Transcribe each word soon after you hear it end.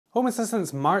Home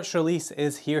Assistant's March release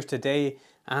is here today,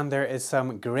 and there is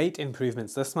some great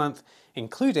improvements this month,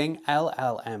 including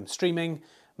LLM streaming,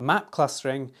 map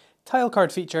clustering, tile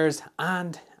card features,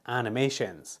 and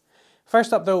animations.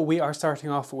 First up though, we are starting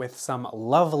off with some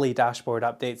lovely dashboard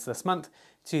updates this month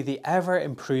to the ever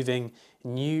improving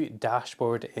new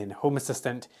dashboard in Home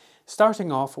Assistant,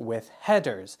 starting off with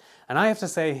headers. And I have to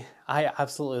say, I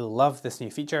absolutely love this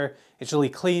new feature. It's really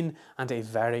clean and a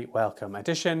very welcome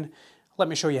addition. Let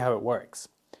me show you how it works.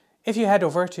 If you head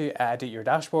over to edit your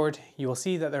dashboard, you will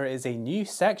see that there is a new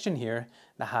section here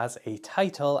that has a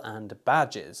title and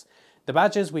badges. The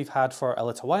badges we've had for a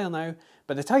little while now,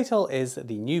 but the title is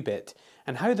the new bit,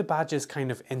 and how the badges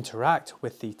kind of interact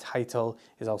with the title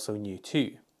is also new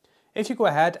too. If you go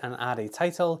ahead and add a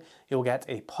title, you'll get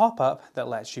a pop-up that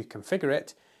lets you configure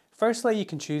it. Firstly, you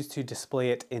can choose to display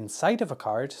it inside of a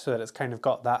card so that it's kind of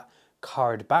got that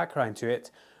card background to it,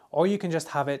 or you can just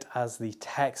have it as the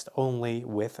text only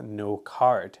with no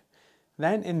card.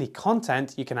 Then in the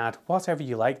content, you can add whatever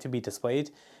you like to be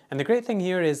displayed, and the great thing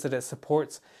here is that it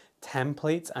supports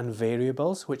templates and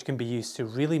variables which can be used to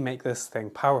really make this thing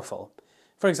powerful.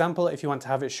 For example, if you want to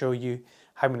have it show you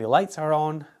how many lights are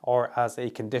on, or as a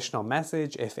conditional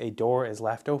message if a door is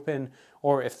left open,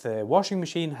 or if the washing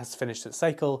machine has finished its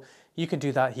cycle, you could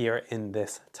do that here in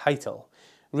this title.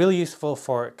 Really useful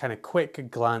for kind of quick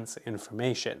glance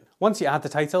information. Once you add the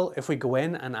title, if we go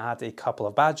in and add a couple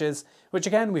of badges, which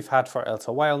again we've had for a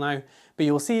little while now, but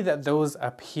you'll see that those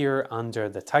appear under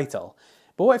the title.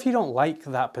 But what if you don't like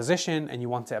that position and you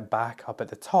want it back up at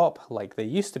the top like they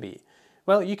used to be?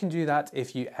 Well, you can do that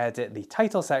if you edit the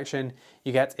title section.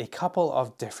 You get a couple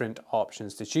of different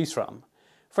options to choose from.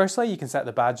 Firstly, you can set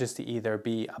the badges to either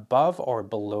be above or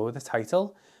below the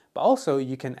title, but also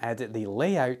you can edit the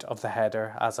layout of the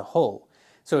header as a whole.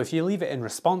 So if you leave it in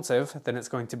responsive, then it's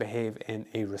going to behave in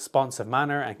a responsive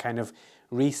manner and kind of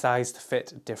resize to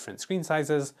fit different screen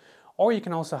sizes. Or you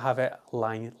can also have it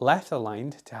left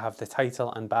aligned to have the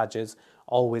title and badges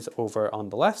always over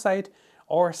on the left side,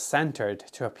 or centered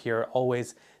to appear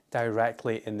always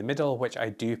directly in the middle, which I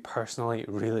do personally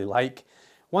really like.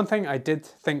 One thing I did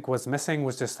think was missing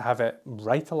was just to have it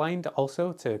right aligned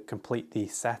also to complete the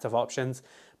set of options.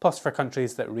 Plus for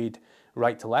countries that read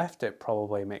right to left, it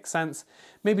probably makes sense.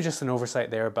 Maybe just an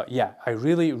oversight there, but yeah, I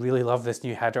really love this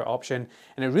new header option,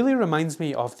 and it really reminds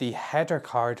me of the header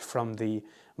card from the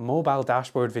mobile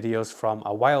dashboard videos from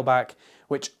a while back,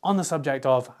 which on the subject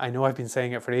of, I know I've been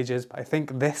saying it for ages, but I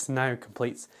think this now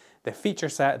completes the feature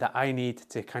set that I need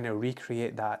to kind of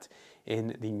recreate that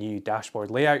in the new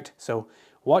dashboard layout. So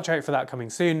watch out for that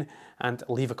coming soon, and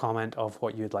leave a comment of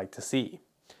what you'd like to see.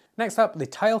 Next up, the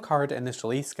tile card in this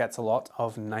release gets a lot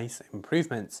of nice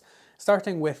improvements,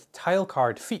 starting with tile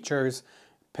card features,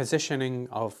 positioning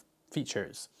of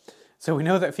features. So we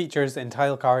know that features in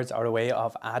tile cards are a way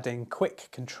of adding quick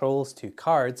controls to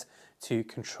cards to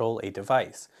control a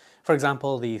device. For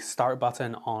example, the start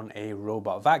button on a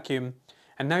robot vacuum.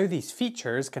 And now these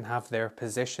features can have their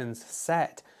positions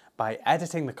set by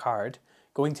editing the card,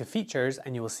 going to features,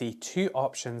 and you will see two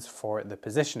options for the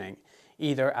positioning,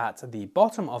 either at the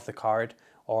bottom of the card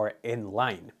or in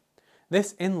line.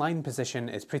 This inline position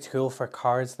is pretty cool for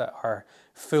cards that are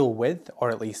full width, or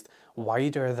at least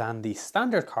wider than the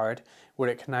standard card, where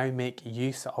it can now make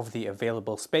use of the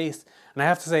available space. And I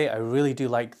have to say, I really do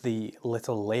like the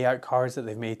little layout cards that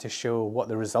they've made to show what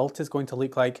the result is going to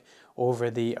look like over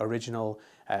the original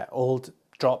old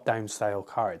drop-down style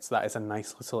cards. That is a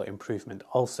nice little improvement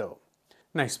also.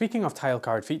 Now, speaking of tile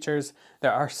card features,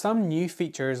 there are some new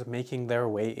features making their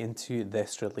way into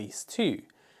this release too.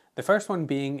 The first one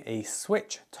being a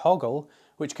switch toggle,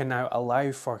 which can now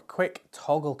allow for quick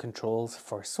toggle controls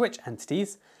for switch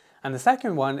entities. And the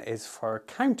second one is for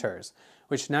counters,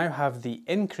 which now have the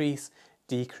increase,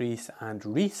 decrease, and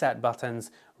reset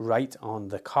buttons right on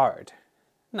the card.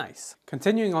 Nice.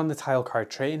 Continuing on the tile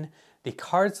card train, the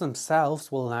cards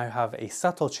themselves will now have a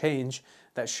subtle change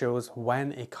that shows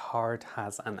when a card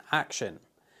has an action.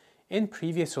 In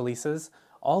previous releases,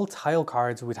 all tile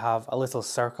cards would have a little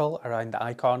circle around the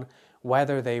icon,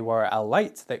 whether they were a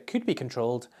light that could be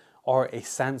controlled or a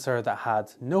sensor that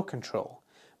had no control.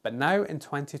 But now in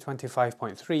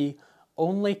 2025.3,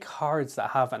 only cards that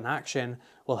have an action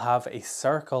will have a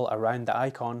circle around the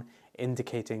icon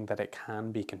indicating that it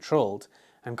can be controlled,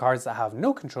 and cards that have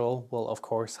no control will of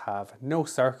course have no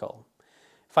circle.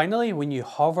 Finally, when you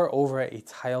hover over a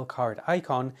tile card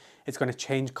icon, it's going to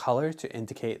change color to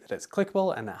indicate that it's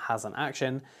clickable and it has an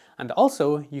action. And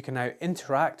also, you can now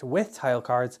interact with tile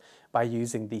cards by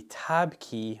using the Tab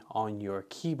key on your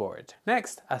keyboard.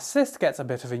 Next, Assist gets a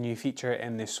bit of a new feature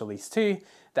in this release too,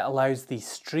 that allows the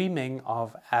streaming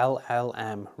of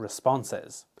LLM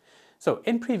responses. So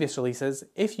in previous releases,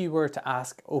 if you were to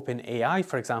ask OpenAI,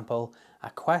 for example, a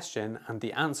question and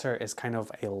the answer is kind of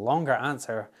a longer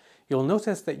answer, you'll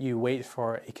notice that you wait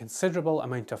for a considerable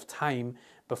amount of time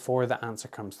before the answer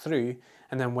comes through,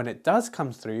 and then when it does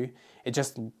come through, it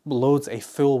just loads a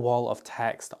full wall of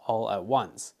text all at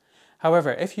once.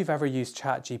 However, if you've ever used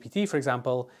ChatGPT, for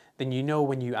example, then you know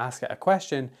when you ask it a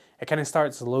question, it kind of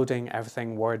starts loading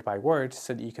everything word by word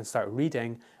so that you can start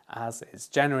reading as it's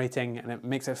generating, and it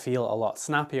makes it feel a lot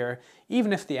snappier,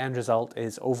 even if the end result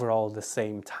is overall the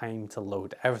same time to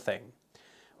load everything.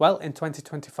 Well, in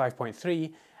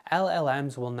 2025.3,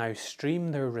 LLMs will now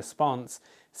stream their response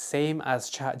same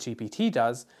as ChatGPT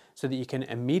does, so that you can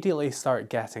immediately start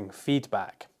getting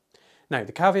feedback. Now,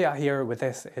 the caveat here with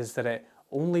this is that it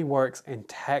only works in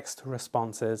text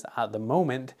responses at the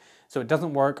moment, so it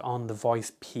doesn't work on the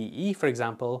voice PE, for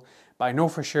example, but I know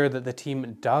for sure that the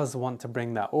team does want to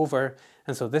bring that over,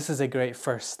 and so this is a great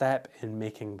first step in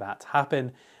making that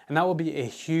happen, and that will be a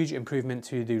huge improvement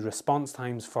to the response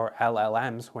times for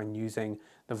LLMs when using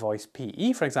the voice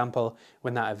PE, for example,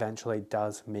 when that eventually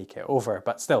does make it over.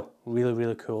 But still,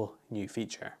 really cool new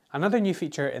feature. Another new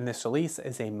feature in this release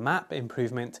is a map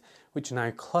improvement, which now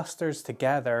clusters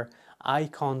together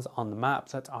icons on the map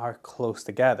that are close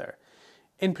together.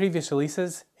 In previous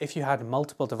releases, if you had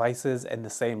multiple devices in the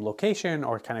same location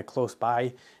or kind of close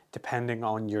by, depending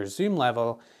on your zoom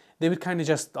level, they would kind of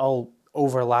just all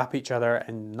overlap each other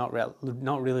and not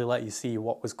really let you see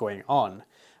what was going on.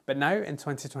 But now in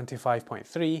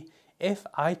 2025.3, if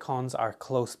icons are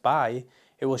close by,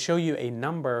 it will show you a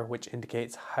number which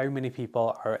indicates how many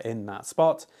people are in that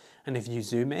spot. And if you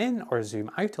zoom in or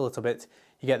zoom out a little bit,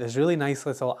 you get this really nice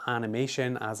little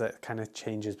animation as it kind of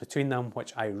changes between them,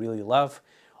 which I really love.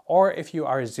 Or if you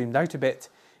are zoomed out a bit,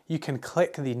 you can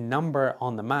click the number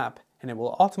on the map and it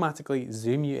will automatically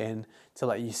zoom you in to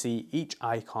let you see each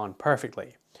icon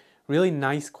perfectly. Really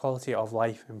nice quality of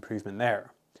life improvement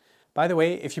there. By the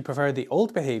way, if you prefer the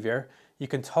old behavior, you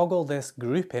can toggle this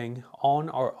grouping on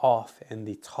or off in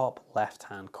the top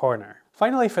left-hand corner.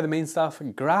 Finally, for the main stuff,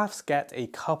 graphs get a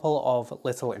couple of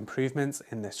little improvements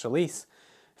in this release.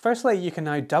 Firstly, you can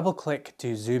now double click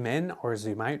to zoom in or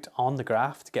zoom out on the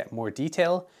graph to get more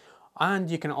detail.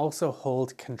 And you can also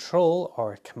hold Control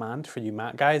or Command for you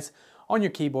Mac guys on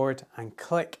your keyboard and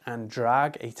click and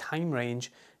drag a time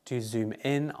range to zoom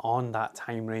in on that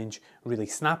time range really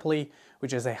snappily,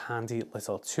 which is a handy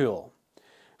little tool.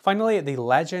 Finally, the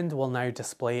legend will now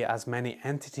display as many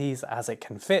entities as it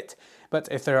can fit, but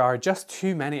if there are just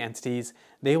too many entities,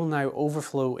 they will now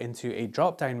overflow into a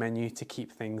drop-down menu to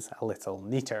keep things a little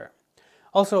neater.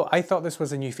 Also, I thought this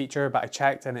was a new feature, but I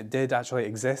checked and it did actually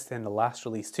exist in the last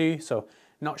release too, so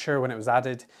not sure when it was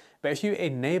added. But if you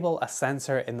enable a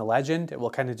sensor in the legend, it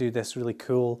will kind of do this really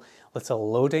cool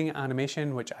little loading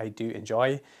animation, which I do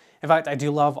enjoy. In fact, I do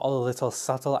love all the little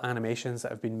subtle animations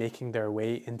that have been making their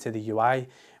way into the UI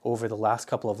over the last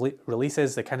couple of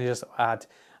releases. They kind of just add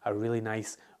a really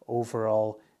nice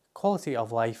overall quality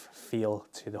of life feel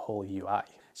to the whole UI.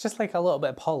 It's just like a little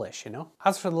bit of polish, you know?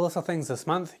 As for the little things this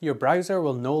month, your browser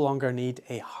will no longer need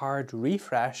a hard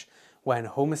refresh when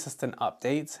Home Assistant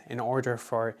updates in order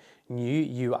for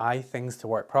new UI things to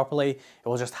work properly. It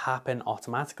will just happen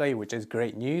automatically, which is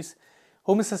great news.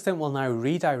 Home Assistant will now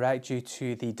redirect you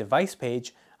to the device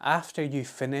page after you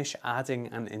finish adding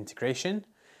an integration.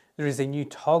 There is a new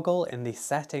toggle in the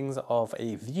settings of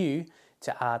a view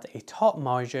to add a top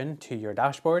margin to your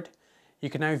dashboard. You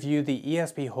can now view the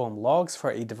ESP Home logs for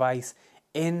a device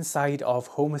inside of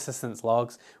Home Assistant's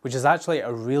logs, which is actually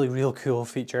a really cool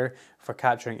feature for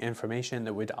capturing information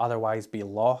that would otherwise be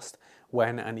lost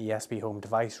when an ESP Home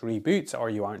device reboots or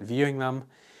you aren't viewing them.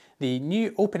 The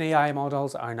new OpenAI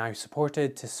models are now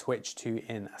supported to switch to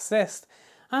in Assist.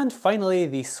 And finally,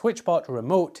 the SwitchBot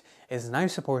remote is now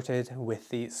supported with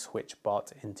the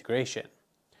SwitchBot integration.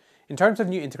 In terms of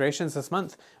new integrations this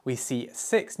month, we see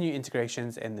 6 new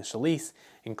integrations in this release,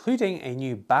 including a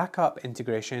new backup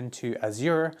integration to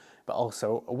Azure, but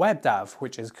also WebDAV,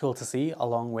 which is cool to see,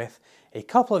 along with a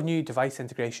couple of new device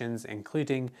integrations,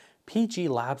 including PG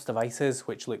Labs devices,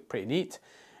 which look pretty neat.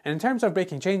 And in terms of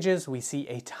breaking changes, we see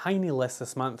a tiny list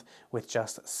this month with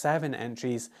just 7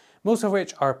 entries, most of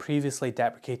which are previously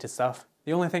deprecated stuff.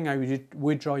 The only thing I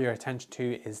would draw your attention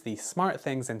to is the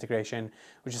SmartThings integration,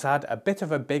 which has had a bit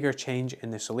of a bigger change in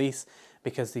this release,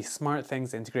 because the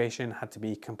SmartThings integration had to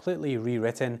be completely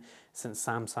rewritten since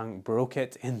Samsung broke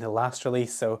it in the last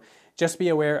release. So just be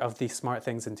aware of the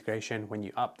SmartThings integration when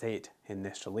you update in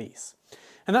this release.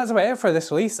 And that's about it for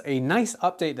this release. A nice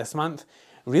update this month.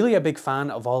 Really a big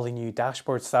fan of all the new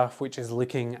dashboard stuff, which is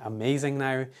looking amazing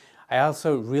now. I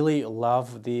also really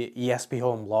love the ESP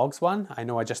Home Logs one. I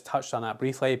know I just touched on that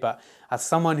briefly, but as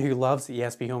someone who loves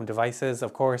ESP Home devices,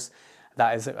 of course,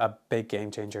 that is a big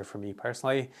game changer for me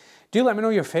personally. Do let me know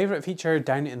your favorite feature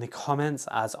down in the comments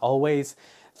as always.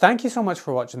 Thank you so much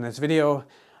for watching this video,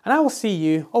 and I will see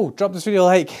you, drop this video a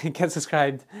like, get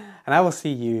subscribed, and I will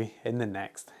see you in the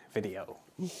next video.